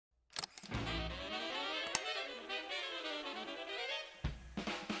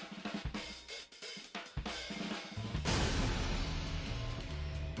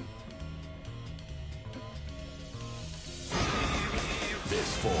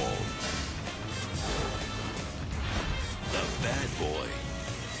fall. The bad boy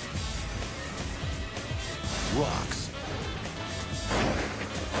rocks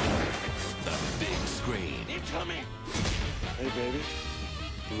the big screen. Incoming! Hey, baby.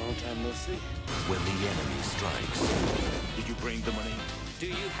 Long time no see. When the enemy strikes, Did you bring the money? Do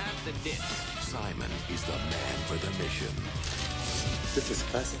you have the disc? Simon is the man for the mission. This is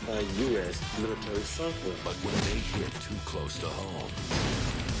classified U.S. military software. But when they hit too close to home,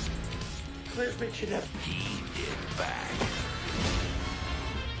 Clear Richard up. he hit back.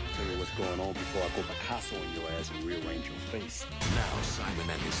 Tell you what's going on before I go Picasso on your ass and rearrange your face. Now Simon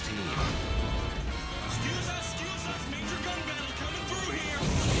and his team Excuse us, Major Gun Battle coming through here!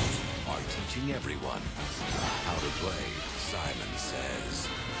 are teaching everyone how to play Simon Says.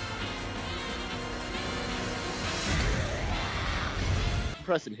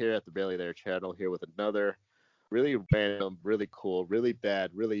 Preston here at the Barely There channel, here with another really random, really cool, really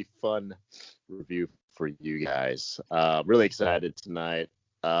bad, really fun review for you guys. Really excited tonight.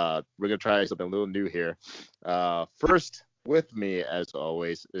 We're going to try something a little new here. First, with me, as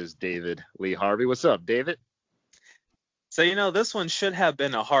always, is David Lee Harvey. What's up, David? So, this one should have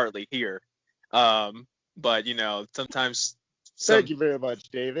been a Harley here. But, sometimes... Thank you very much,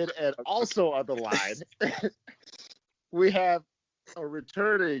 David. And also on the line, we have a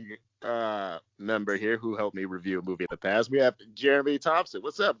returning member here who helped me review a movie in the past. We have Jeremy Thompson.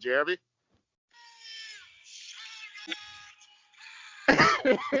 What's up, Jeremy?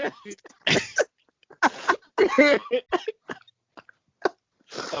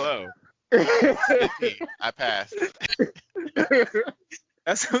 Hello. It's me. I passed.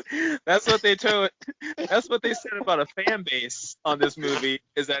 That's what they told. That's what they said about a fan base on this movie,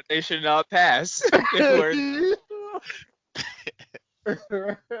 is that they should not pass.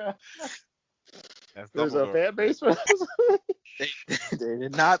 There's a fan base for They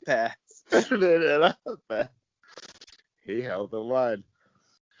did not pass. He held the line.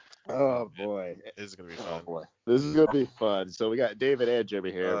 Oh boy, This is gonna be oh fun. boy, this is gonna be fun. So we got David and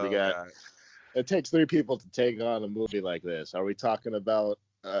Jeremy here. Oh, we got. God. It takes 3 people to take on a movie like this. Are we talking about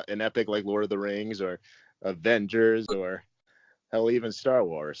an epic like Lord of the Rings or Avengers or hell, even Star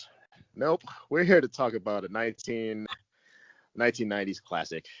Wars? Nope. We're here to talk about a 1990s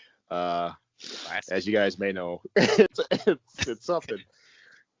classic. As you guys may know, it's something.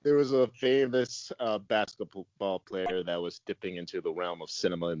 There was a famous basketball player that was dipping into the realm of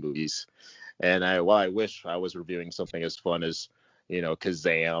cinema and movies. And while I wish I was reviewing something as fun as,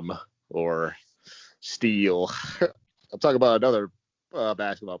 Kazam or Steel, I'm talking about another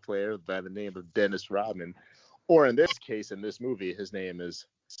basketball player by the name of Dennis Rodman. Or in this case, in this movie, his name is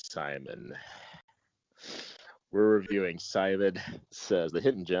Simon. We're reviewing Simon Says, the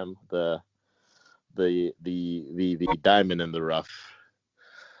hidden gem, the diamond in the rough,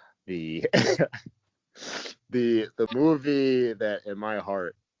 the movie that in my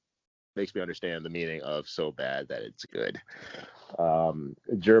heart makes me understand the meaning of so bad that it's good.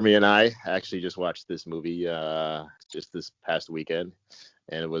 Jeremy and I actually just watched this movie just this past weekend,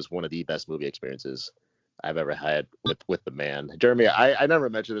 and it was one of the best movie experiences I've ever had with the man. Jeremy, I never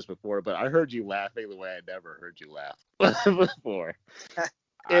mentioned this before, but I heard you laughing the way I never heard you laugh before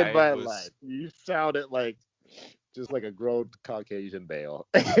in my life. You sounded like just like a grown Caucasian male.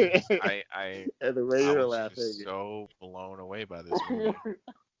 And the way you were laughing. So blown away by this movie.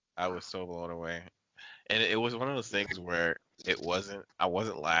 I was so blown away. And it was one of those things where I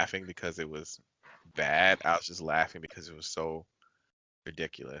wasn't laughing because it was bad. I was just laughing because it was so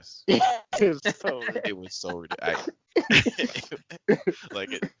ridiculous. It was so ridiculous.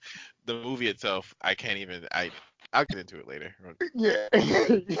 The movie itself, I can't even. I'll get into it later. Yeah.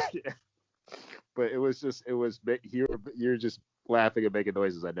 But you're just laughing and making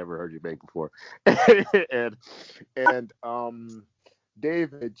noises I never heard you make before. and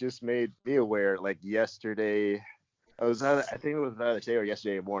David just made me aware, like yesterday. I think it was either today or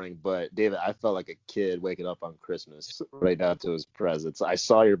yesterday morning, but David, I felt like a kid waking up on Christmas right now to his presents. I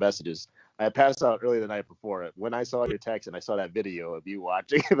saw your messages. I passed out early the night before. When I saw your text and I saw that video of you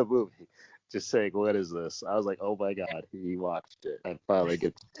watching the movie, just saying, "What is this?" I was like, "Oh my God, he watched it." I finally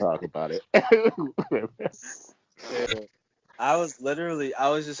get to talk about it. I was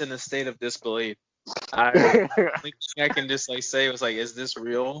just in a state of disbelief. I think I can just say it was like, is this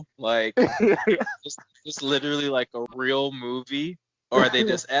real? Like, just literally like a real movie, or are they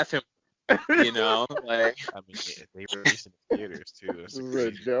just effing? Like. I mean, they released in the theaters too. This is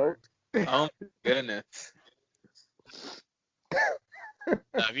a joke. Oh my goodness.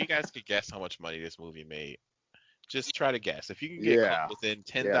 Now, if you guys could guess how much money this movie made, just try to guess. If you can get within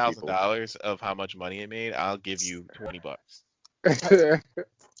 $10,000 of how much money it made, I'll give you $20.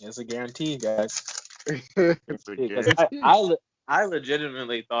 It's a guarantee, guys. It's a Because guarantee. I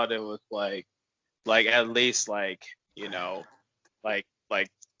legitimately thought it was like at least like like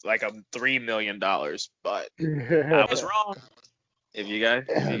like a $3 million, but I was wrong. If you guys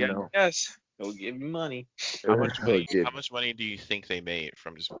No. guess, he'll give you money. How much Oh, money? dude. How much money do you think they made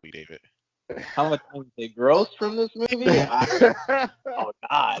from this movie, David? How much money they gross from this movie? Oh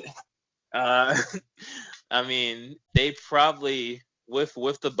God. I mean, they probably with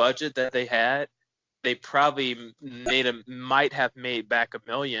the budget that they had, they probably might have made back $1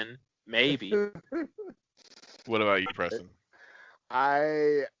 million, maybe. What about you, Preston?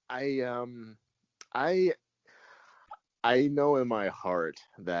 I I know in my heart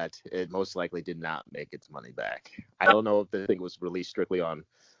that it most likely did not make its money back. I don't know if the thing was released strictly on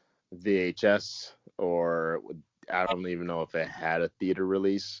VHS or I don't even know if it had a theater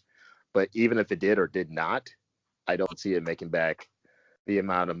release. But even if it did or did not, I don't see it making back the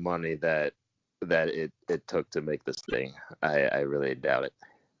amount of money that it took to make this thing. I really doubt it.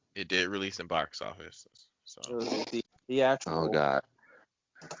 It did release in box office, so Theatrical. Oh God,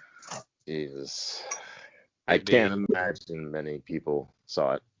 Jesus! I can't imagine many people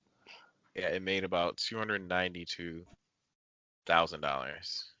saw it. yeah, it made about $292,000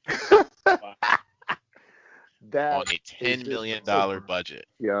 That on a $10 million budget.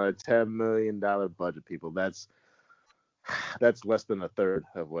 Yeah, a $10 million budget, people. That's less than a third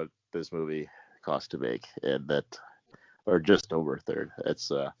of what this movie cost to make, and or just over a third.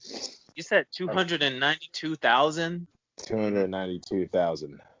 It's You said 292,000.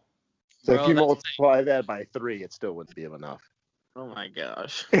 292,000. So if Bro, you that's multiply that by 3, it still wouldn't be enough. oh my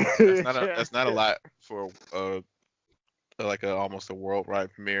gosh. That's not a lot for like almost a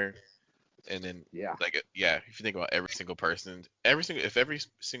worldwide premiere. And then Yeah. if you think about if every single person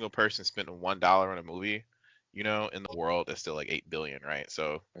spent $1 on a movie, in the world, that's still like 8 billion, right?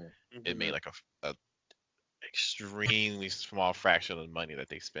 So it made like a extremely small fraction of the money that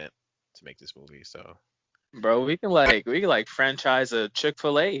they spent to make this movie. So, Bro, we can franchise a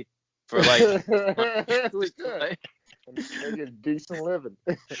Chick-fil-A for like we could. Make a decent living.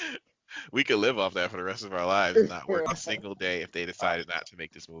 we could live off that for the rest of our lives and not work a single day if they decided not to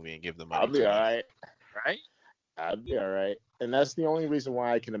make this movie and give the money. I'll be all right. Right? I'd be all right. And that's the only reason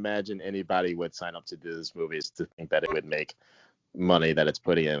why I can imagine anybody would sign up to do this movie is to think that it would make money that it's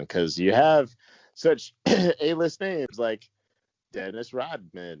putting in. Because you have such A-list names like Dennis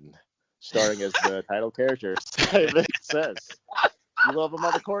Rodman starring as the title character. It says. You love him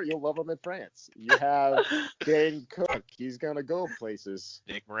on the court, you'll love him in France. You have Dane Cook. He's going to go places.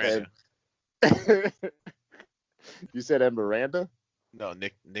 Nick Miranda. You said Miranda? No,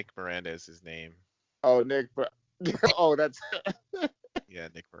 Nick Miranda is his name. Oh, Nick. Oh, that's. Yeah,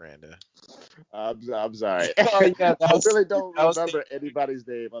 Nick Miranda. I'm sorry. Oh, yeah, I really don't remember anybody's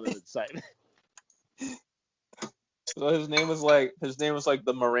name other than Simon. So his name was like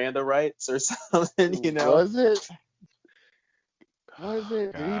the Miranda rights or something, Was it?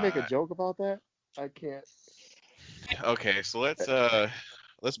 Did he make a God. joke about that? I can't. Okay, so let's I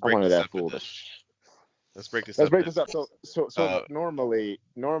break wanted this that up. foolish. Let's break this Let's up. break this up. So Uh, normally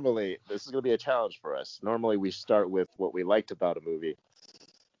this is gonna be a challenge for us. Normally we start with what we liked about a movie,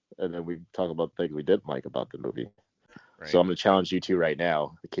 and then we talk about things we didn't like about the movie. Right. So I'm gonna challenge you two right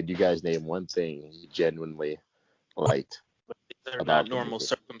now. Can you guys name one thing you genuinely liked? They're About not the normal movie.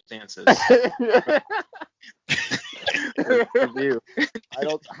 circumstances. Review.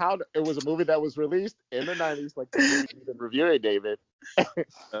 It was a movie that was released in the 90s, like the movie you've been reviewing, David.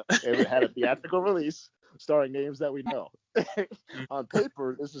 It had a theatrical release starring names that we know. On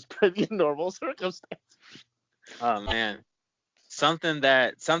paper, this is pretty normal circumstance. Oh man. Something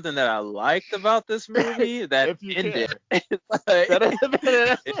that I liked about this movie that If you ended.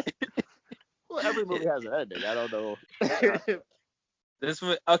 Well, every movie has an ending. I don't know. This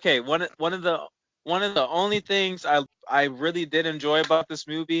was okay. One of the only things I really did enjoy about this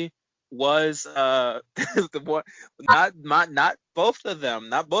movie was not both of them,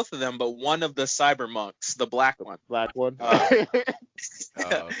 but one of the cyber monks, the black one. Black one.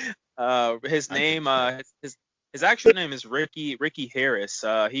 His name his actual name is Ricky Harris.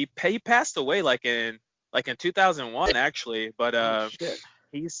 He passed away like in 2001 actually, but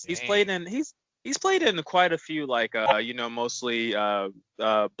he's played in quite a few mostly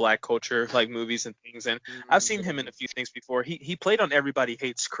black culture like movies and things, and I've seen him in a few things before. He played on Everybody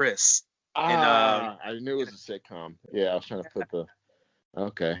Hates Chris. I knew it was a sitcom. Yeah, I was trying to put the.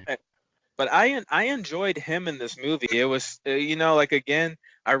 Okay. But I enjoyed him in this movie. It was again,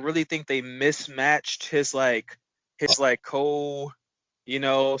 I really think they mismatched his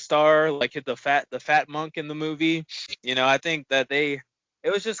star, like the fat monk in the movie. I think that it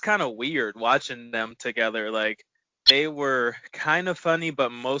was just kind of weird watching them together. Like they were kind of funny,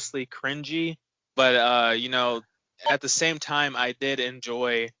 but mostly cringy. But at the same time, I did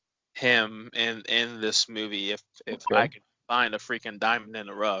enjoy him in this movie. If I could find a freaking diamond in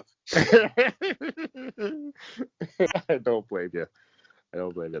the rough. I don't blame you.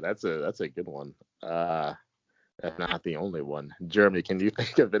 That's a good one. That's not the only one. Jeremy, can you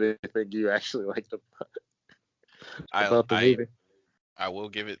think of anything you actually liked about the movie? I will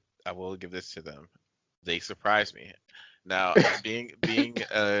give this to them. They surprised me. Now, being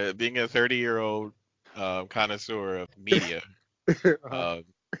a 30-year-old connoisseur of media,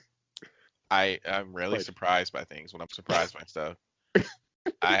 I'm rarely surprised by things. When I'm surprised by stuff,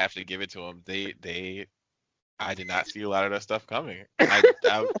 I have to give it to them. I did not see a lot of that stuff coming. I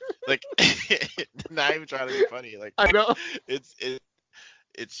like, not even trying to be funny. Like, I know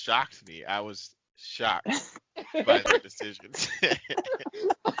it shocked me. I was shocked by their decisions.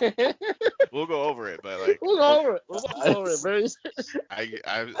 We'll go over it, but like we'll go over it. Very.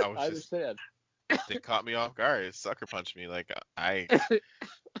 I was I understand. They caught me off guard. It sucker punched me. Like I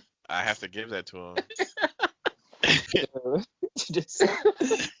have to give that to him.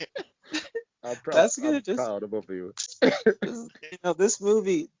 I'm That's good. I'm proud of both of you. This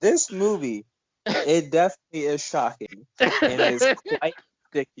movie, it definitely is shocking and it's quite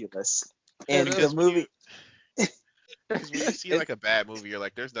ridiculous. And the movie, when you see like a bad movie, you're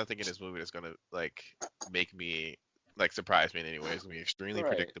like, there's nothing in this movie that's gonna like make me like surprise me in any way. It's gonna be extremely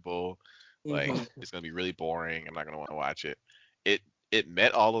predictable. Like it's gonna be really boring. I'm not gonna want to watch it. It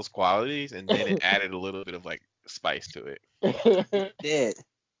met all those qualities, and then it added a little bit of like spice to it. It did.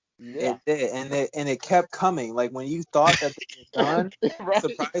 Yeah. It did, and it kept coming. Like when you thought that they were done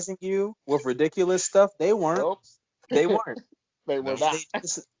surprising you with ridiculous stuff, they weren't. Nope. They weren't. They were not.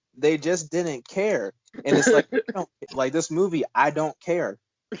 They just didn't care. And it's like, like this movie, I don't care.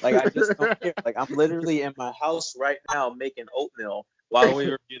 Like I just don't care. Like I'm literally in my house right now making oatmeal while we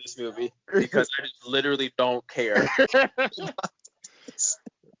review this movie because I just literally don't care.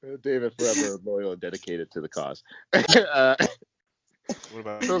 David forever loyal and dedicated to the cause. What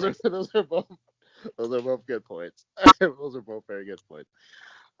about those are both good points. Those are both very good points.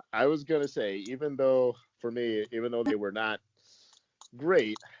 I was gonna say, even though they were not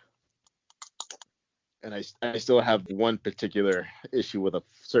great, and I still have one particular issue with a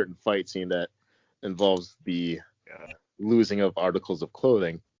certain fight scene that involves the losing of articles of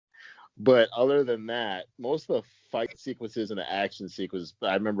clothing. But other than that, most of the fight sequences and the action sequences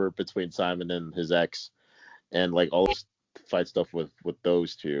I remember between Simon and his ex, and like all this fight stuff with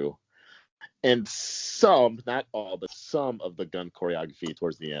those two, and some, not all, but some of the gun choreography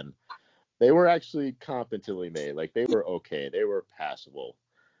towards the end, they were actually competently made. Like they were okay, they were passable.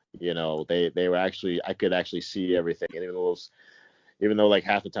 They were actually, I could actually see everything, and even though like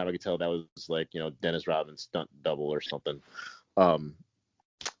half the time I could tell that was like Dennis Rodman stunt double or something,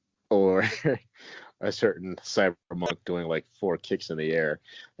 or a certain cyber monk doing like 4 kicks in the air.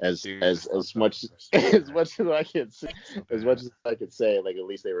 As much as I could say, like at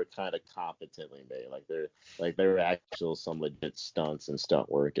least they were kind of competently made. Like they were actual some legit stunts and stunt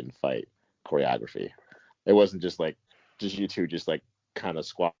work and fight choreography. It wasn't just you two just like kind of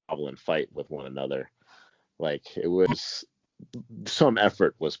squabble and fight with one another. Like it was, some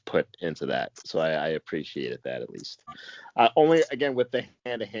effort was put into that, so I appreciated that at least. Only again with the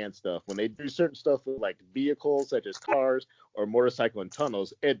hand-to-hand stuff, when they do certain stuff with like vehicles such as cars or motorcycle and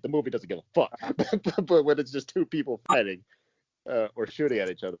tunnels, the movie doesn't give a fuck. But when it's just two people fighting or shooting at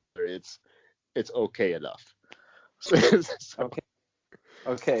each other, it's okay enough.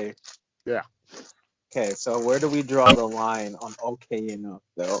 Okay. Yeah. Okay, so where do we draw the line on okay enough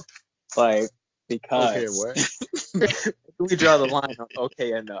though? Like, because okay, what? we draw the line on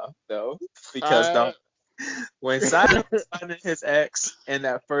okay enough though, because when Simon was finding his ex in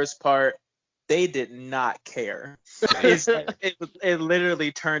that first part, they did not care. It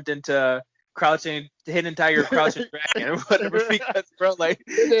literally turned into Hidden Tiger, Crouching Dragon or whatever, because bro, like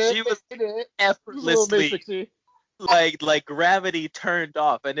she was effortlessly like gravity turned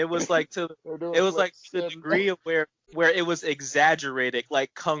off, and it was like to the degree of where it was exaggerated,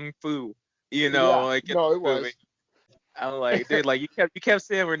 like kung fu, it was. I'm like, dude, like you kept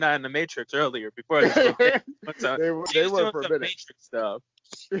saying we're not in the Matrix earlier before this. They were for a minute. Matrix stuff.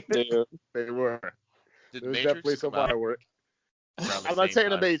 Dude. They were. Did There's Matrix definitely some come out firework. around the I'm not same saying it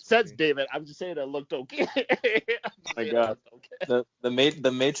time made as sense, movie? David. I'm just saying it looked okay. Oh my God.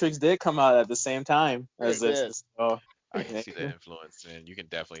 The Matrix did come out at the same time as this. So I can see the influence, and you can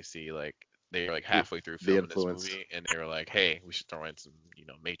definitely see like They were like halfway through The filming this influence. movie, and they were like, "Hey, we should throw in some,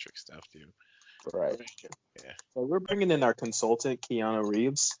 Matrix stuff too." Right. Yeah, So we're bringing in our consultant, Keanu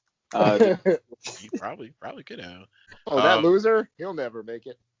Reeves. you probably could have. That Um, loser, he'll never make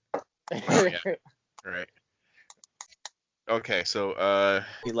it. yeah, right. Okay, so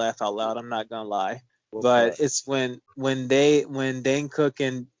Me laugh out loud. I'm not gonna lie, What's but that? it's when Dane Cook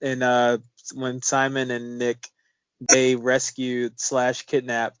and when Simon and Nick they rescued /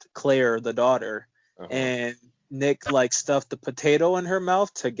 kidnapped Claire, the daughter, Uh-huh. and Nick like stuffed the potato in her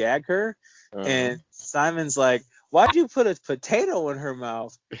mouth to gag her, Uh-huh. and Simon's like, "Why'd you put a potato in her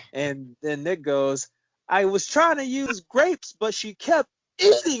mouth?" And then Nick goes, "I was trying to use grapes, but she kept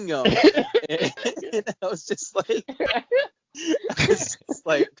eating them." And I was just like,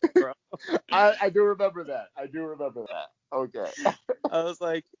 bro. I do remember that. Okay. I was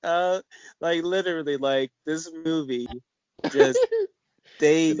like literally, like this movie just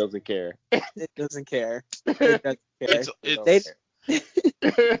It doesn't care. it doesn't care. It doesn't care. it's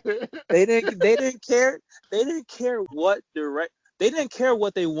They didn't care. They didn't care what They didn't care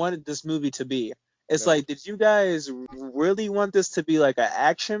what they wanted this movie to be. It's No. like, did you guys really want this to be like an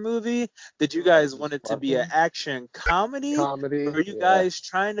action movie? Did you guys want it to be an action comedy? Comedy. Were you yeah. guys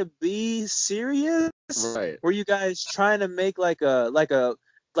trying to be serious? Right. Were you guys trying to make like a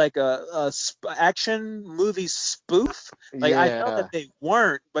action movie spoof? Like, I know that they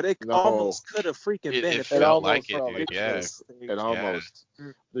weren't, but it No. almost could have freaking it, been. it if felt almost like it, felt dude. like Yeah, this. It almost.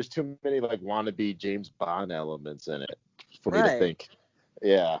 There's too many like wannabe James Bond elements in it for me to think.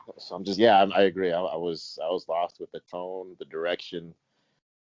 Yeah. So I'm just I agree. I was lost with the tone, the direction.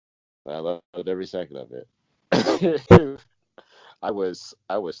 I loved every second of it. I was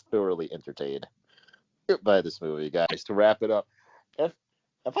thoroughly entertained by this movie, guys. To wrap it up, if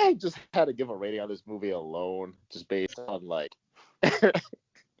I just had to give a rating on this movie alone, just based on like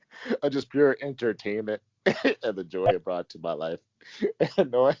just pure entertainment and the joy it brought to my life,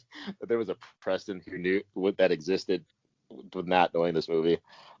 and knowing that there was a Preston who knew what that existed with not knowing this movie.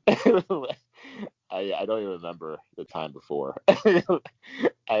 I don't even remember the time before.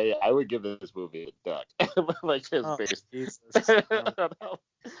 I would give this movie a duck. Like just based on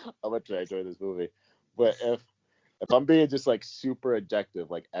how much I enjoy this movie. But if I'm being just like super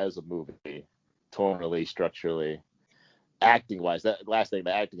objective, like as a movie, tonally, structurally, acting wise, that last thing,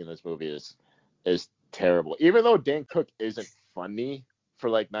 the acting in this movie is terrible. Even though Dane Cook isn't funny for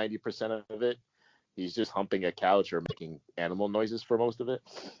like 90% of it, he's just humping a couch or making animal noises for most of it.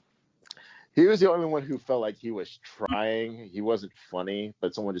 He was the only one who felt like he was trying. He wasn't funny,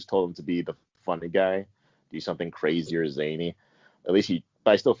 but someone just told him to be the funny guy, do something crazy or zany. At least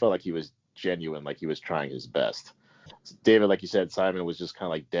but I still felt like he was genuine, like he was trying his best. David, like you said, Simon was just kind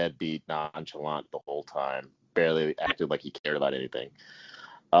of like deadbeat, nonchalant the whole time. Barely acted like he cared about anything.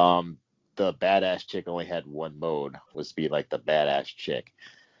 The badass chick only had one mode, was to be like the badass chick.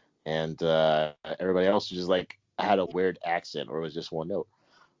 And everybody else was just like had a weird accent or was just one note.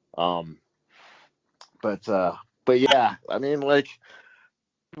 But yeah, I mean, like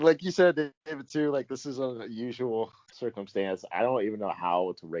you said, David, too, like this is an unusual circumstance. I don't even know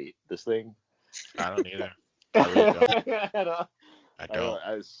how to rate this thing. I don't either. I really don't. I don't.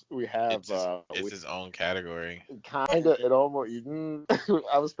 We have it's his own category. Kind of. It almost.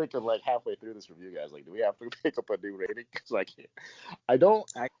 I was thinking like halfway through this review, guys. Like, do we have to pick up a new rating? Because I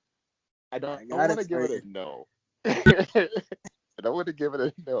don't want to give it a no. I don't want to give it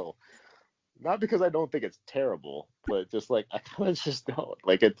a no. Not because I don't think it's terrible, but just like I just don't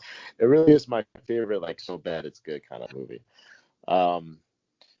like it. It really is my favorite, like so bad it's good kind of movie.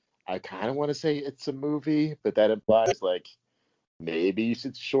 I kind of want to say it's a movie, but that implies like maybe you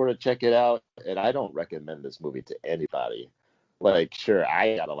should sort of check it out. And I don't recommend this movie to anybody. Like, sure,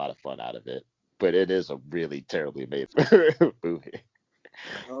 I got a lot of fun out of it, but it is a really terribly made movie.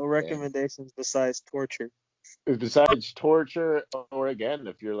 No recommendations besides torture. Besides torture, or again,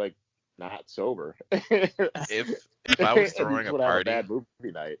 if you're like not sober. If I was throwing a party, bad movie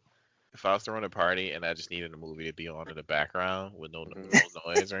night. If I was throwing a party and I just needed a movie to be on in the background with no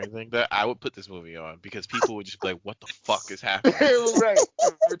noise or anything, that I would put this movie on because people would just be like, "What the fuck is happening?" Right.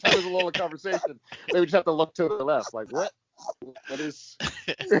 Every time there's a little conversation, they would just have to look to the left, like, "What? What is?"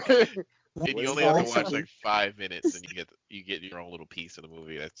 And you only have to watch like 5 minutes, and you get your own little piece of the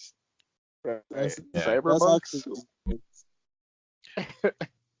movie. That's Cybermonks.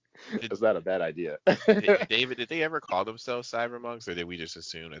 Is that a bad idea? David, did they ever call themselves cybermonks, or did we just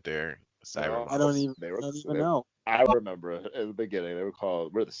assume that they're cybermonks? I don't even know. I remember at the beginning they were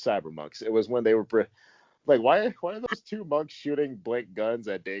called the cybermonks. It was when they were like, why are those two monks shooting blank guns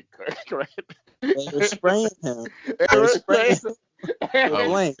at Dane Cook? Right? They were spraying him. Oh,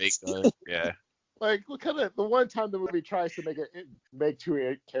 blanks. fake gun. Yeah. Like, what kind of the one time the movie tries to make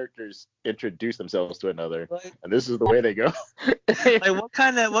two characters introduce themselves to another, Like, and this is the way they go. what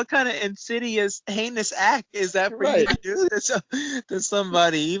kind of insidious, heinous act is that for you Right. to do to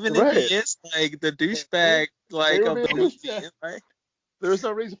somebody, even if Right. he is like the douchebag like They of were the being- movie? yeah. Right? There's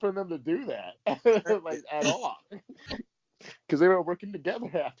no reason for them to do that, like at all, because they were working together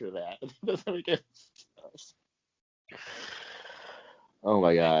after that. It doesn't make any sense. Oh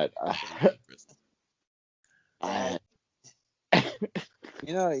my god.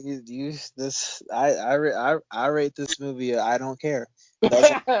 You know, you this I rate this movie. I don't care.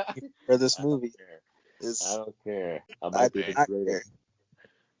 That's for this movie. I don't care. I I might do be not the care.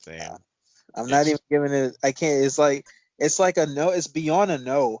 Same. I'm not even giving it. I can't. It's like a no. It's beyond a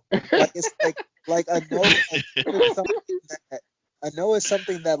no. Like it's like a no. Is something that, a no is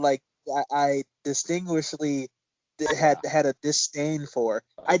something that like I distinguishedly had a disdain for.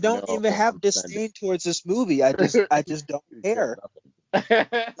 I don't No, even have I'm disdain towards this movie. I just don't care.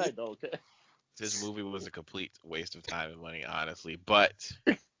 I don't care. This movie was a complete waste of time and money, honestly. But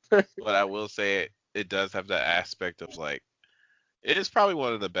I will say it does have that aspect of like it is probably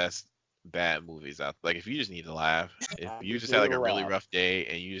one of the best bad movies out. Like if you just need to laugh, if you just had like a really rough day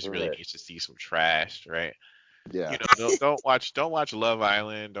and you just really Right. need to see some trash, right? Yeah. You know, don't watch Love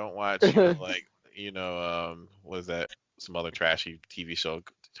Island, don't watch what is that? Some other trashy TV show.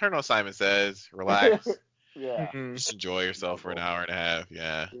 Turn on Simon Says, relax, Yeah. just enjoy yourself for an hour and a half.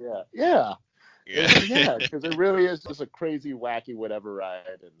 Yeah. Yeah. Yeah. Yeah. Yeah, because it really is just a crazy, wacky, whatever ride.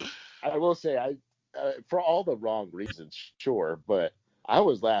 And I will say, for all the wrong reasons, sure, but I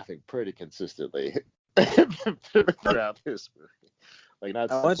was laughing pretty consistently throughout this movie. Like,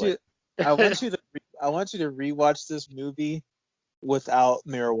 not. I want you to rewatch this movie without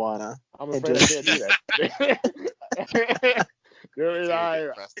marijuana. I'm and afraid just- I can't do that. Girl and I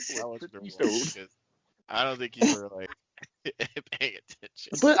are pretty stoned. I don't think you were like paying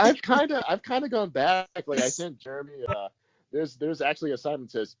attention. But I've kind of gone back. Like I sent Jeremy. There's actually a Simon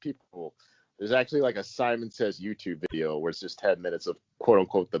Says people. There's actually like a Simon Says YouTube video where it's just 10 minutes of quote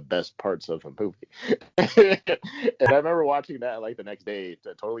unquote the best parts of a movie. And I remember watching that like the next day,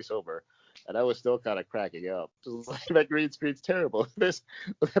 totally sober, and I was still kind of cracking up. Just like that green screen's terrible.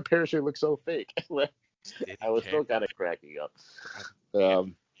 That parachute looks so fake. I was still kind of cracking up.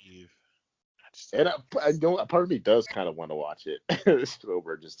 And I know a part of me does kind of want to watch it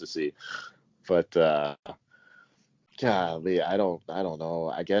sober just to see, but golly, I don't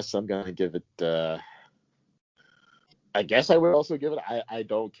know. I guess I'm gonna give it. I guess I would also give it. I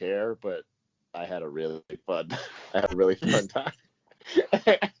don't care, but I had a really fun time.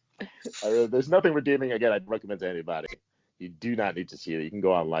 There's nothing redeeming. Again, I'd recommend to anybody. You do not need to see it. You can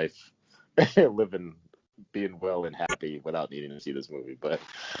go on life, living, being well and happy without needing to see this movie. But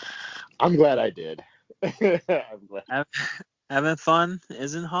I'm glad I did. I'm glad. Having fun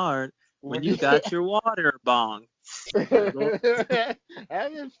isn't hard when you got your water bong.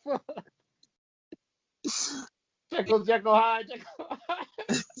 Having fun. Jekyll Hyde.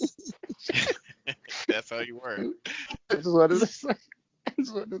 That's how you were. I just wanted to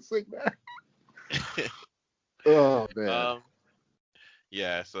sing that. Oh man.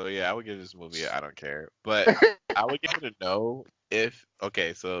 Yeah, so yeah, I would give this movie I don't care. But I would give it a no if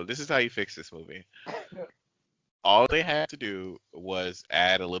okay, so this is how you fix this movie. All they had to do was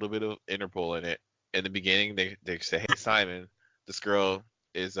add a little bit of Interpol in it. In the beginning they say, hey Simon, this girl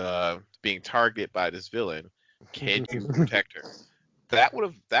is being targeted by this villain. Can you protect her? That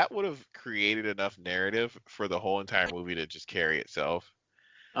would have created enough narrative for the whole entire movie to just carry itself.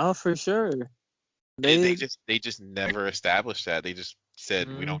 Oh, for sure. They just never established that. They just said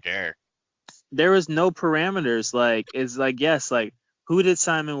we don't care. There was no parameters. Like it's like yes, like who did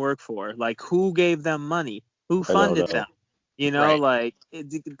Simon work for? Like who gave them money? Who funded them? You know, Right.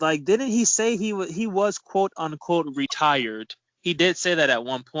 like didn't he say he was quote unquote retired? He did say that at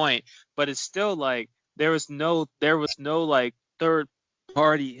one point, but it's still like there was no like third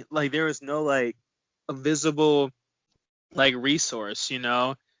party, like there was no like a visible like resource, you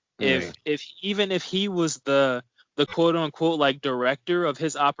know. If even if he was the quote unquote like director of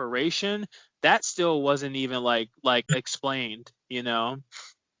his operation, that still wasn't even like explained, you know.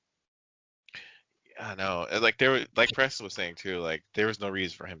 I know. And, like there, like Preston was saying too, like there was no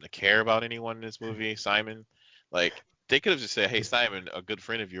reason for him to care about anyone in this movie. Simon, like they could have just said, "Hey, Simon, a good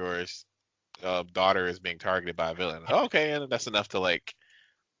friend of yours, daughter is being targeted by a villain." Okay, and that's enough to like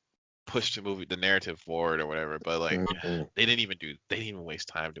push the narrative forward or whatever. But like they didn't even waste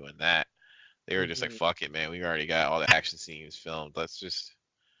time doing that. They were just like, "Fuck it, man. We already got all the action scenes filmed. Let's just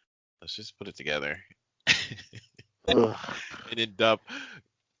put it together." And and then dub.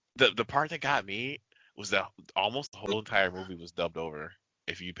 The part that got me was that almost the whole entire movie was dubbed over.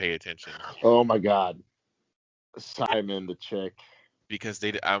 If you pay attention, Oh my God, Simon the chick. because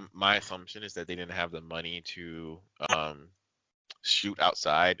my assumption is that they didn't have the money to shoot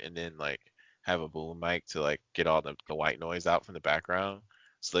outside and then like have a boom mic to like get all the white noise out from the background.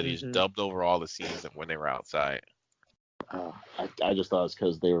 So they just dubbed over all the scenes when they were outside. I just thought it's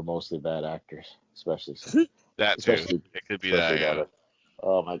because they were mostly bad actors, especially some, That too. It could be that. Yeah.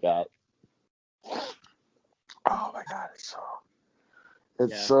 Oh my God. Oh my God.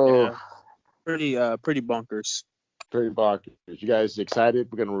 It's so pretty bonkers. pretty bonkers. You guys excited?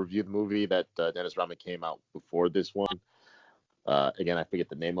 We're gonna review the movie that Dennis Rodman came out before this one. Again, I forget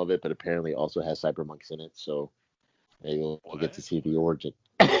the name of it, but apparently also has cybermonks in it. So maybe we'll get to see the origin.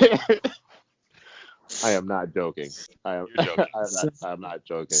 I am not joking. You're joking. I'm not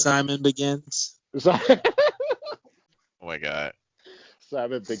joking. Simon Begins. Oh my God.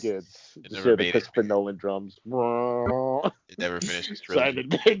 Simon Begins. It Just never hear the made Christopher Nolan drums. It never finished his trilogy.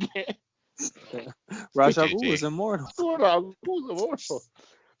 Simon Begins. Ra's al Ghul is immortal. Who's immortal?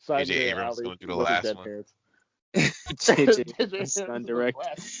 Simon J.J. Abrams Ali gonna do the with his last dead one. parents. JJ gonna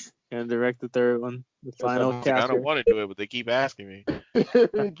direct the third one, the final I chapter. don't want to do it, but they keep asking me.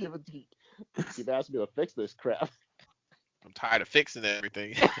 Keep asking me to fix this crap. I'm tired of fixing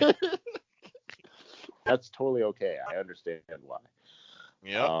everything. That's totally okay. I understand why.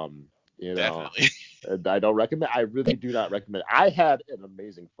 Yep. You know, Definitely. I don't recommend. I really do not recommend. I had an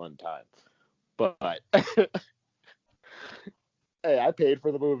amazing fun time, but hey, I paid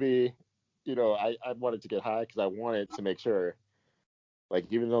for the movie. You know, I wanted to get high because I wanted to make sure, like,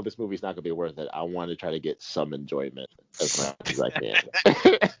 even though this movie's not gonna be worth it, I want to try to get some enjoyment as much as I can.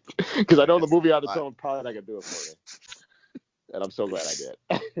 Because I know the movie on its own probably not gonna do it for me, and I'm so glad I did.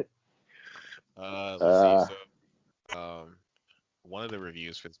 Let's see. So, one of the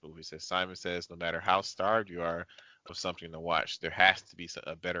reviews for this movie Simon says, no matter how starved you are of something to watch, there has to be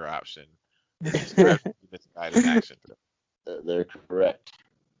a better option. Misguided action. They're correct.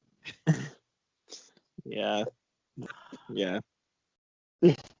 Yeah.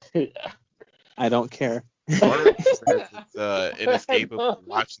 I don't care. It's inescapably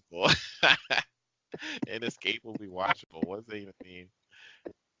watchable. Inescapably watchable. What does that even mean?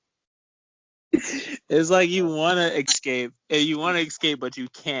 It's like you want to escape, but you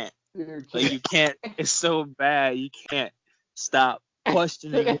can't. Like you can't. It's so bad you can't stop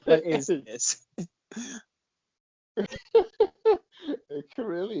questioning what is this. It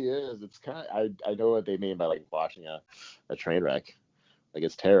really is. It's kind of, I know what they mean by like watching a train wreck. Like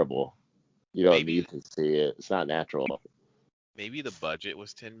it's terrible. You don't need to see it. It's not natural. Maybe the budget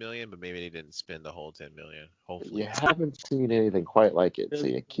was $10 million, but maybe they didn't spend the whole $10 million. Hopefully. You haven't seen anything quite like it, so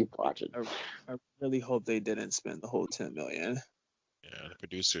you keep watching. I really hope they didn't spend the whole $10 million. Yeah, the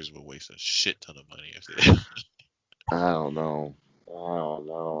producers will waste a shit ton of money if they did. I don't know.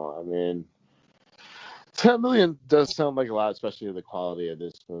 I mean, $10 million does sound like a lot, especially with the quality of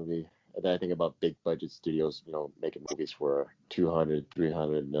this movie. And then I think about big budget studios, you know, making movies for 200,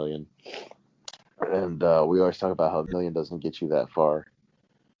 300 million. And we always talk about how a million doesn't get you that far,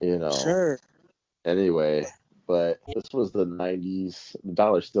 you know. Sure. Anyway, but this was the 90s. The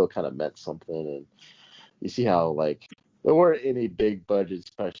dollar still kind of meant something. And you see how, like, there weren't any big budget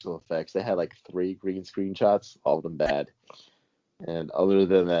special effects. They had, like, 3 green screen shots, all of them bad. And other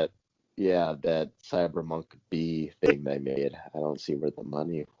than that, yeah, that Cyberpunk B thing they made, I don't see where the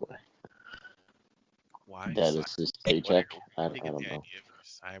money went. Why? That is his paycheck. I don't know.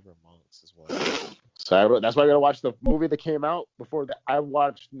 Cybermonks is what. That's why I gotta watch the movie that came out before that. I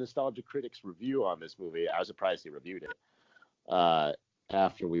watched Nostalgia Critic's review on this movie. I was surprised he reviewed it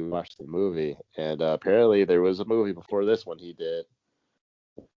after we watched the movie, and apparently there was a movie before this one he did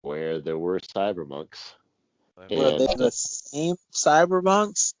where there were cybermonks. Were they the same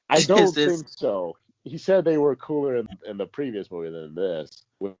cybermonks? I don't think so. He said they were cooler in the previous movie than this.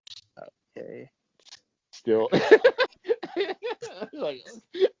 Which, okay. Still, like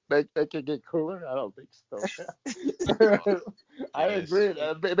they can get cooler. I don't think so. I agree.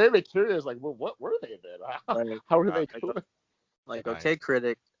 It made me curious. Like, well, what were they then? How were they cooler? Like, okay,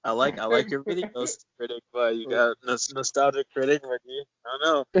 critic. I like your videos, critic, but you got nostalgic critic. Like, I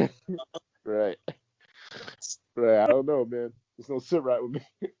don't know. Right. I don't know, man. It's no sit right with me.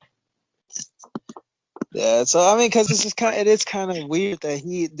 Yeah, so I mean, because it is kind of weird that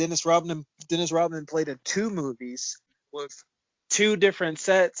Dennis Rodman played in 2 movies with 2 different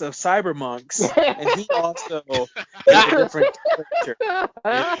sets of cybermonks, and he also is a different character.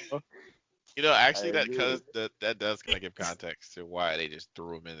 You know, actually, that does kind of give context to why they just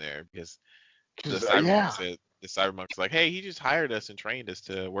threw him in there, because the cybermonks the Cybermonk's like, hey, he just hired us and trained us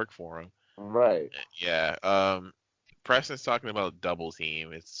to work for him. Right. Yeah. Preston's talking about Double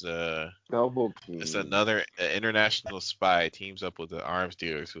Team. It's Double team. it's another international spy teams up with the arms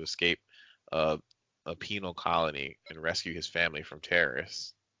dealers who escape a penal colony and rescue his family from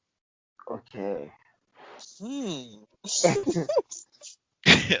terrorists. Okay.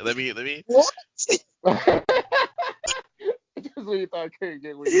 let me. What? Just when you thought I couldn't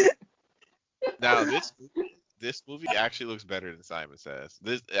get with you. Now this movie actually looks better than Simon Says.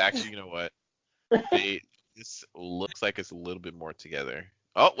 This actually, you know what? This looks like it's a little bit more together.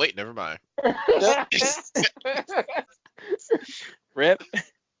 Oh wait, never mind. Rip.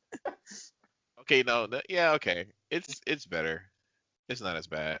 Okay, yeah, okay. It's better. It's not as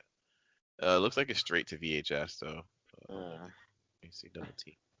bad. Looks like it's straight to VHS though. Let me see, Double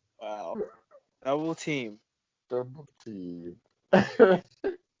Team. Wow. Double Team. Double team. Okay.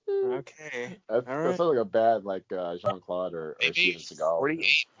 That Alright. sounds like a bad Jean-Claude or They Steven made Seagal.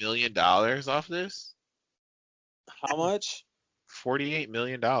 $48 million off this. How much? $48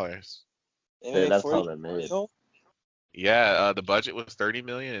 million. They Yeah, made that's how 40 they made it. mil? Yeah, the budget was 30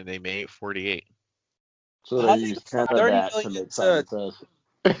 million and they made 48. So How they they used go 10 from of 30 that to million make Simon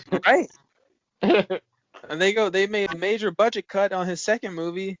Right. Says. And they made a major budget cut on his second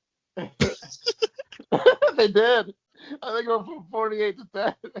movie. They did. I think go from 48 to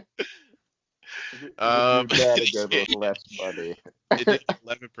 10. Um, That again with less money. It did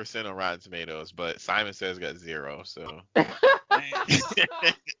 11% on Rotten Tomatoes, but Simon Says got 0. So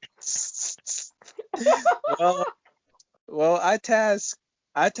Well, I task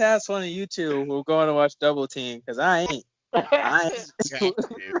one of you two who are going to watch Double Team because I ain't.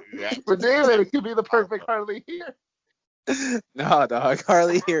 For David, it could be the perfect Harley here. No, dog.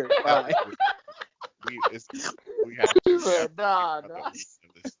 Harley here. Fine. we have He to said, nah. of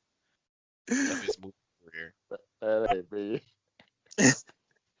his movie career. That ain't me.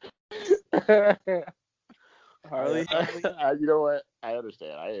 Harley. You know what? I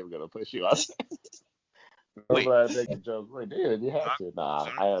understand. I ain't gonna push you off. Wait. But I make a joke. Wait, David, you have to. Nah,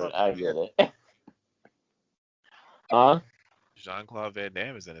 I get it. Huh? Jean-Claude Van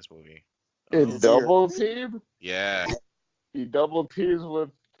Damme is in this movie. In Double Team? Yeah, He double teams with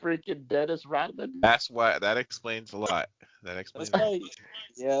freaking Dennis Rodman? that explains a lot. That That's explains.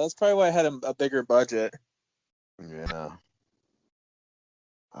 probably why I had a bigger budget. Yeah.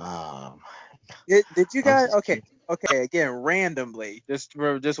 Did you guys? Okay. Again, randomly, just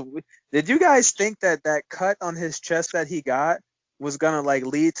did you guys think that cut on his chest that he got was gonna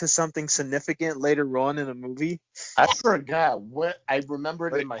lead to something significant later on in the movie? I forgot what I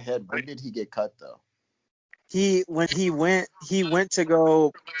remembered in my head. When did he get cut though? When he went to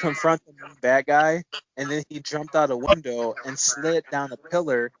go confront the main bad guy, and then he jumped out a window and slid down a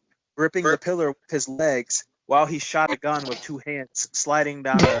pillar, gripping the pillar with his legs while he shot a gun with two hands, sliding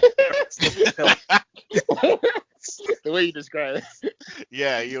down a pillar. The way you describe it.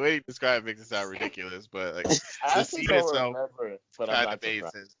 Yeah, the way you describe it makes it sound ridiculous, but I the actually scene don't itself remember it, but I'm kind not of made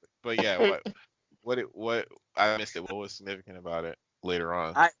surprised. sense. But yeah, what I missed it. What was significant about it later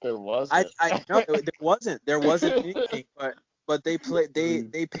on? There wasn't. I no, there wasn't anything, but they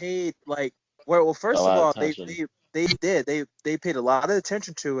paid first A of lot all of attention. they paid a lot of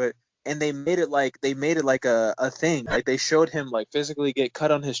attention to it, and they made it like a thing. Like they showed him physically get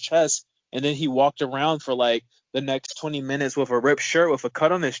cut on his chest, and then he walked around for the next 20 minutes with a ripped shirt with a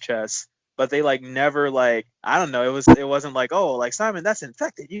cut on his chest. But they never I don't know, it wasn't Simon, that's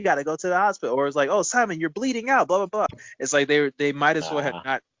infected, you got to go to the hospital, or it's oh Simon, you're bleeding out, blah blah blah. It's they might as well have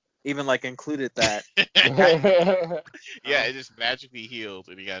not even included that. Yeah, it just magically healed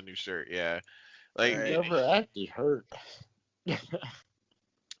and he got a new shirt. Yeah, He never actually hurt.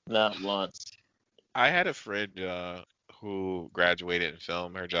 Not once. I had a friend who graduated in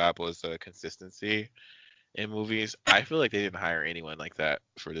film. Her job was consistency in movies. I feel like they didn't hire anyone like that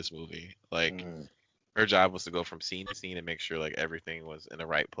for this movie. Her job was to go from scene to scene and make sure everything was in the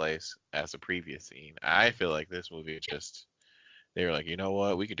right place as the previous scene. I feel like this movie they were you know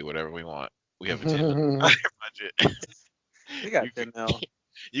what, we could do whatever we want. We have a $10 million budget. We got $10 million.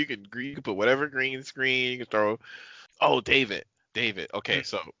 You can put whatever green screen you can throw. Oh, David. Okay,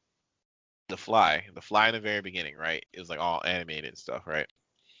 so the fly in the very beginning, right? It was all animated and stuff, right?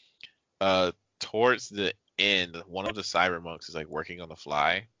 Towards the end, one of the cybermonks is working on the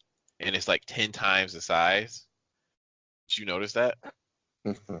fly, and it's 10 times the size. Did you notice that?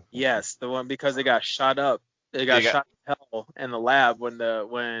 Yes, the one because they got shot up. They got shot to hell in the lab when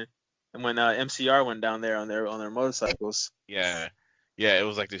MCR went down there on their motorcycles. Yeah, Yeah, it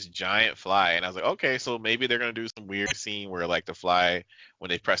was like this giant fly, and I was like, okay, so maybe they're gonna do some weird scene where like the fly, when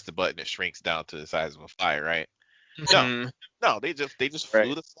they press the button, it shrinks down to the size of a fly, right? No, Mhm. no, they just flew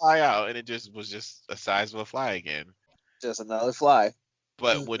Right. the fly out, and it just was just the size of a fly again. Just another fly.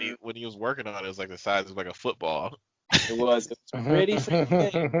 But when he was working on it, it was like the size of like a football. It was pretty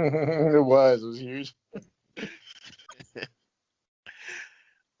freaking big. It was huge.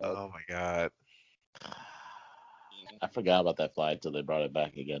 Oh my god. I forgot about that fly until they brought it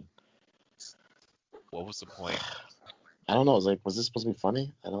back again. What was the point? I don't know. It was like, was this supposed to be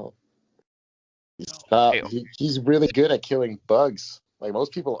funny? I don't. Hey, He's really good at killing bugs. Like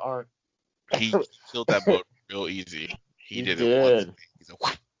most people aren't. he killed that boat real easy. He did it did. once. He's a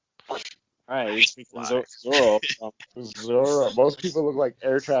Right, he's freaking Fly. Zorro. Zorro. Most people look like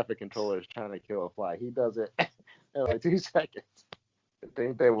air traffic controllers trying to kill a fly. He does it in like 2 seconds. I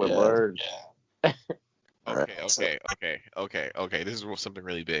think they would learn. Okay. This is something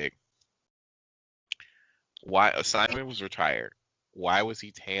really big. Why Simon was retired? Why was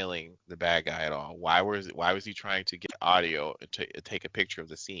he tailing the bad guy at all? Why was he trying to get audio and take a picture of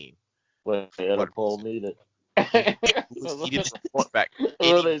the scene? When Interpol needed. He didn't report back. What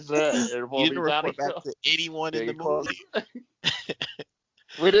Anyone. they said. He Interpol didn't report back to anyone in the movie.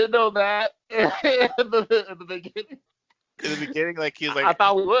 We didn't know that in the beginning. In the beginning, like he was like, I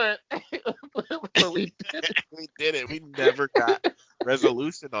thought we would, but we didn't. we did it. We never got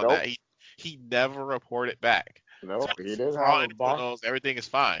resolution on Nope. that. He never reported back. No, he didn't For all have a anyone box. knows, everything is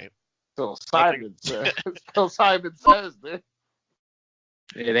fine. So Simon says. So Simon says, dude.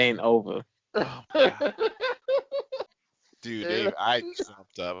 It ain't over. Oh my God. Dude, Dave, I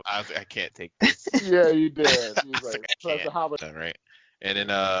jumped up. I was like, I can't take this. Yeah, you did. He was I like, can't. press the hobbit. Right. And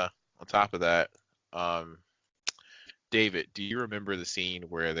then on top of that, David, do you remember the scene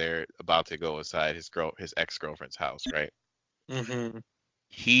where they're about to go inside his ex-girlfriend's house, right? Mm-hmm.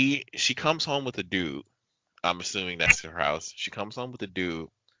 She comes home with a dude. I'm assuming that's her house. She comes home with a dude.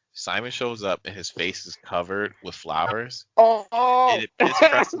 Simon shows up and his face is covered with flowers. Oh, And it pissed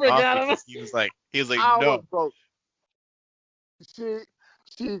him off forgot because he was like, I no. was broke.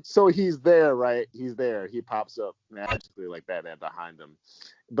 So he's there, right? He's there. He pops up magically like Batman behind him.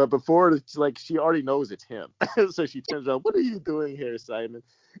 But before, like, she already knows it's him. So she turns around, what are you doing here, Simon?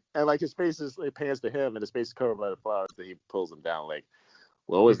 And like his face is, it pans to him and his face is covered by the flowers, and he pulls him down. Like,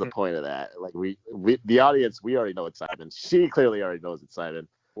 what was the point of that? Like, we the audience, we already know it's Simon. She clearly already knows it's Simon.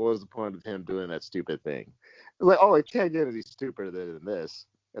 What was the point of him doing that stupid thing? It's like, oh, it can't get any stupider than this.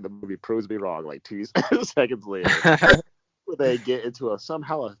 And the movie proves me wrong like 2 seconds later. Where they get into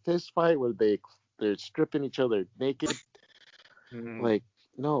somehow a fist fight where they're stripping each other naked. Like,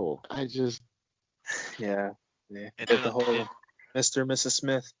 no, I just... Yeah. And Did then the whole Mr. and Mrs.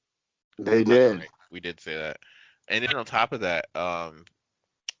 Smith. They did. Right, we did say that. And then on top of that,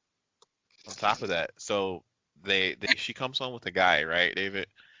 so she comes home with a guy, right, David?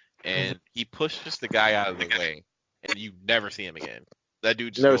 And he pushes the guy out of the way, and you never see him again. That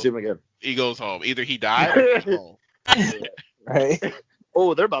dude just Never goes, see him again. he goes home. Either he died or he goes home. Right?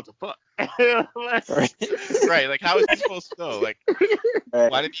 Oh, they're about to fuck. Right, like how is he supposed to know? Like, Right.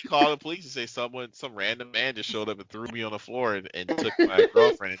 why did he call the police and say some random man just showed up and threw me on the floor and took my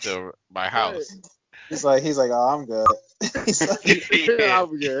girlfriend into my house? He's like, oh, I'm good. He's like,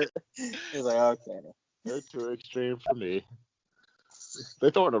 I'm good. he's like, okay. They're too extreme for me.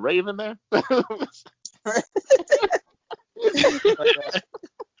 They're throwing a rave in there? The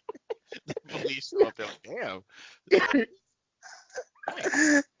police show up, they're like, damn.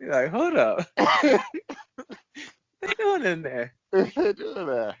 You're like, hold up. What they doing in there? They're doing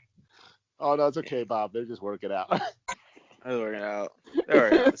that. Oh, no, it's okay, Bob. They're just working out. They're working out.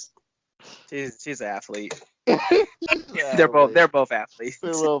 She's an athlete. They're both athletes.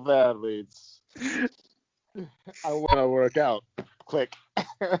 They're both athletes. I want to work out. Click.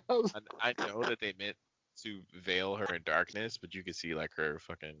 I know that they meant to veil her in darkness, but you can see like her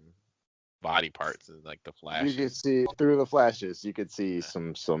fucking body parts and like the flash. You can see through the flashes. You could see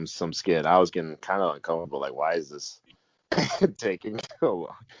some skin. I was getting kind of uncomfortable. Like, why is this taking so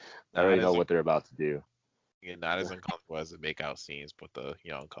long? I already know what they're about to do. Yeah, not as uncomfortable as the makeout scenes with the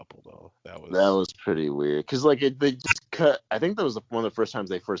young couple though. That was pretty weird. Cause like they just cut. I think that was one of the first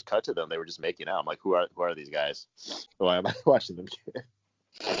times they first cut to them. They were just making out. I'm like, who are these guys? Why am I watching them?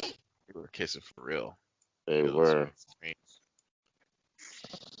 They were kissing for real. They were.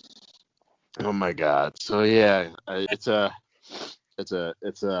 Oh my god. So yeah, it's a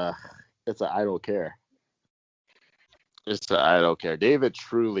I don't care. It's a I don't care. David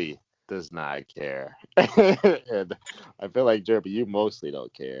truly does not care. And I feel like, Jeremy, you mostly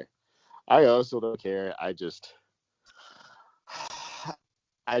don't care. I also don't care.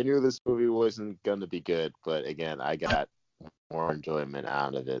 I knew this movie wasn't gonna be good, but again, I got more enjoyment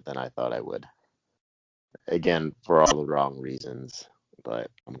out of it than I thought I would. Again, for all the wrong reasons,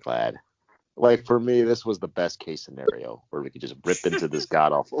 but I'm glad. Like for me, this was the best case scenario where we could just rip into this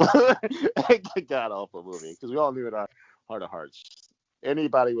god awful, god awful movie because we all knew in our heart of hearts,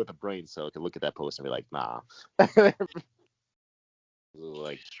 anybody with a brain cell could look at that poster and be like, nah,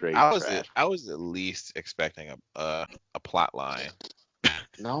 like straight trash. I was at least expecting a plot line.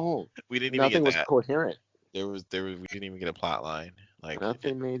 No, We didn't even nothing get was that. coherent. We didn't even get a plot line. Like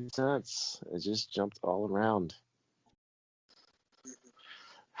Nothing made sense. It just jumped all around.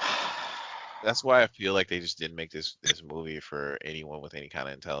 that's why I feel like they just didn't make this movie for anyone with any kind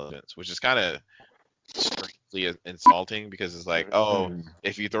of intelligence, which is kind of strangely insulting because it's like, oh,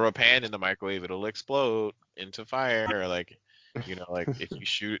 if you throw a pan in the microwave, it'll explode into fire, or like, like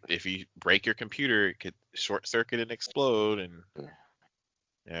if you break your computer, it could short circuit and explode, and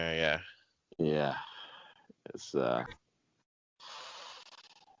yeah. It's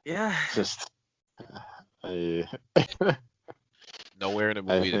Yeah. just I Nowhere in the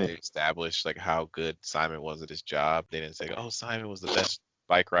movie did they establish like how good Simon was at his job. They didn't say, oh, Simon was the best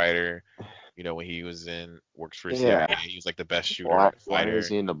bike rider. When he works for CIA, he was like the best shooter and why fighter. is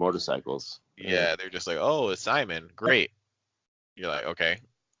he into motorcycles? Yeah, they're just like, oh, it's Simon, great. You're like, okay.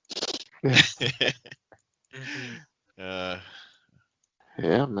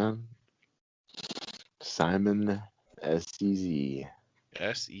 Yeah, man. Simon SCZ.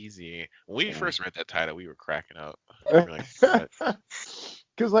 That's easy. When we first read that title, we were cracking up. We were like, what?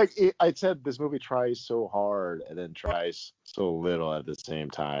 Because I said, this movie tries so hard and then tries so little at the same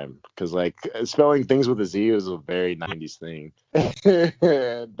time. Because spelling things with a Z is a very 90s thing.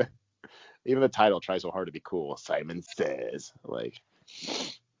 And even the title tries so hard to be cool. Simon Says,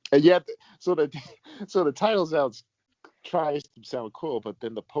 and yet, so the title tries to sound cool, but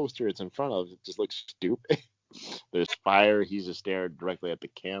then the poster it's in front of it just looks stupid. There's fire. He's just staring directly at the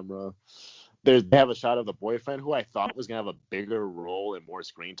camera. They have a shot of the boyfriend, who I thought was gonna have a bigger role and more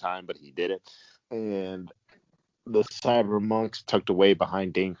screen time, but he didn't. And the cyber monks tucked away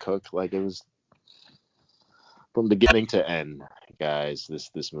behind Dane Cook. It was from beginning to end, guys.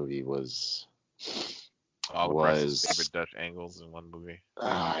 This movie was all the person's favorite Dutch angles in one movie.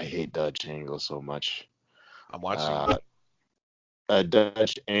 I hate Dutch angles so much. I'm watching. A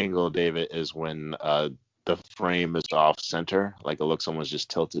Dutch angle, David, is when the frame is off center, it looks almost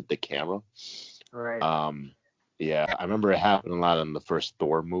just tilted the camera. Right. Yeah, I remember it happened a lot in the first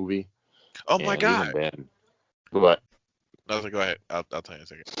Thor movie. Oh my god! Even then, but no, go ahead. I'll tell you in a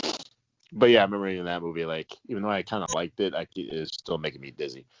second. But yeah, I remember in that movie, even though I kind of liked it, it's still making me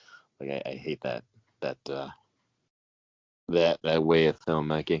dizzy. I hate that way of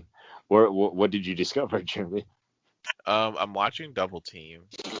filmmaking. What did you discover, Jeremy? I'm watching Double Team,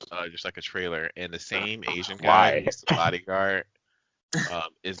 just like a trailer, and the same Asian guy who's the bodyguard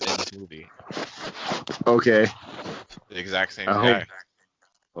is in this movie. Okay. The exact same guy.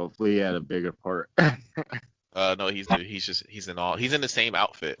 Hopefully he had a bigger part. No, he's in the same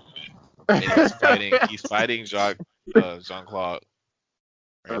outfit. And he's fighting Jean-Claude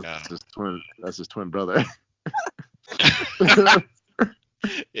right now. That's his twin brother. So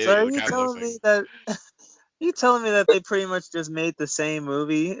are you telling me that you telling me that they pretty much just made the same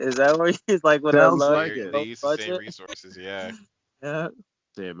movie? Is that what he's like with Sounds a like They use the same resources, yeah. Yeah.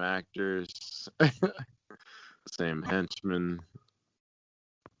 Same actors, same henchmen.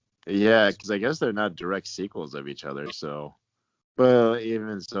 Yeah, because I guess they're not direct sequels of each other. So, well,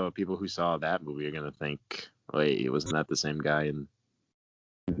 even so, people who saw that movie are gonna think, wait, wasn't that the same guy in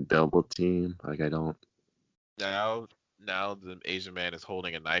Double Team? I don't. Now the Asian man is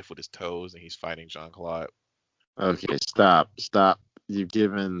holding a knife with his toes and he's fighting Jean-Claude. Okay, stop. You've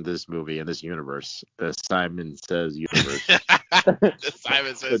given this movie and this universe the Simon Says universe. The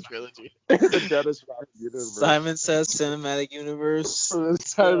Simon Says trilogy. The Dennis Rodman universe. Simon Says cinematic universe.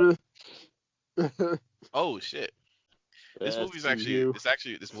 Oh shit. This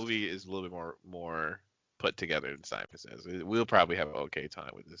movie is a little bit more put together than Simon Says. We'll probably have an okay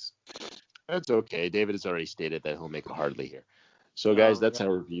time with this. That's okay. David has already stated that he'll make a Hardly here. So guys, that's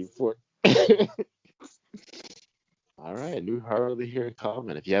our review for All right, new Hardly here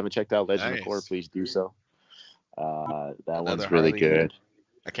comment. If you haven't checked out Legend of Korra, please do so. That one's really good.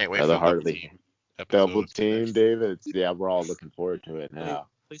 I can't wait for the Hardly Double Team, David. Yeah, we're all looking forward to it now.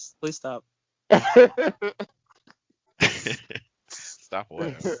 Please stop. Stop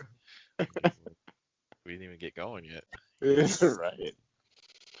what? We didn't even get going yet. Right.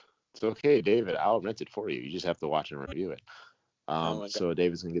 It's okay, David. I'll rent it for you. You just have to watch and review it. my So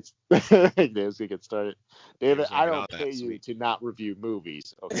David's gonna get started. David, David's I working don't on that, pay you sweet. to not review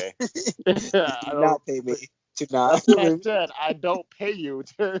movies, okay? Do I not don't. pay me to not. That's what I said. I don't pay you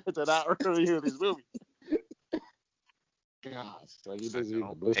to not review these movies. Gosh, so he I doesn't even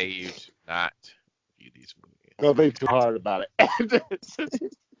don't listen. pay you to not view these movies. Don't think too hard about it.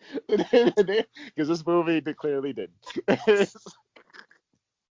 Because this movie clearly did.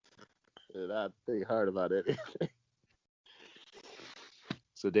 Not think hard about it.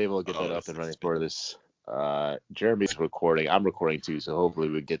 So Dave will get that up and running for this. Jeremy's recording. I'm recording too, so hopefully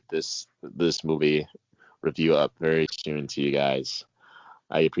we get this movie review up very soon to you guys.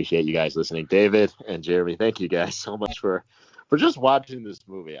 I appreciate you guys listening. David and Jeremy, thank you guys so much for just watching this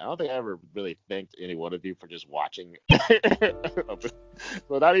movie. I don't think I ever really thanked any one of you for just watching.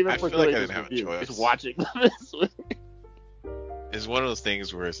 Well, not even I for feel like doing I this didn't have a review, choice. just watching this movie. It's one of those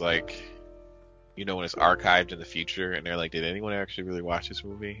things where it's like, you know, when it's archived in the future and they're like, did anyone actually really watch this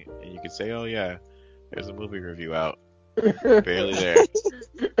movie? And you could say, oh yeah, there's a movie review out. Barely there.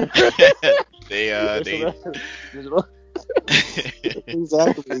 They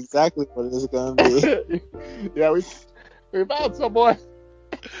exactly what it is gonna be. Yeah, we found someone.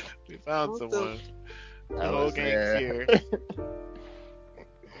 We found someone. The I whole was gang's there. here.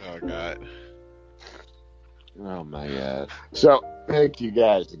 Oh god. Oh my god. So thank you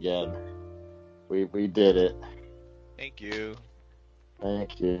guys again. We did it. Thank you.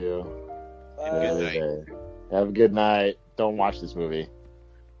 Thank you. Have a good night. Day. Have a good night. Don't watch this movie.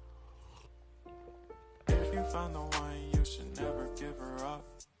 If you found the one, you should never give her up.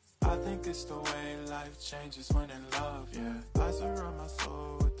 I think it's the way life changes when in love, yeah. I surround my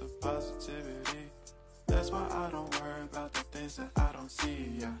soul with the positivity. That's why I don't worry about the things that I don't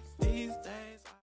see, yeah. These days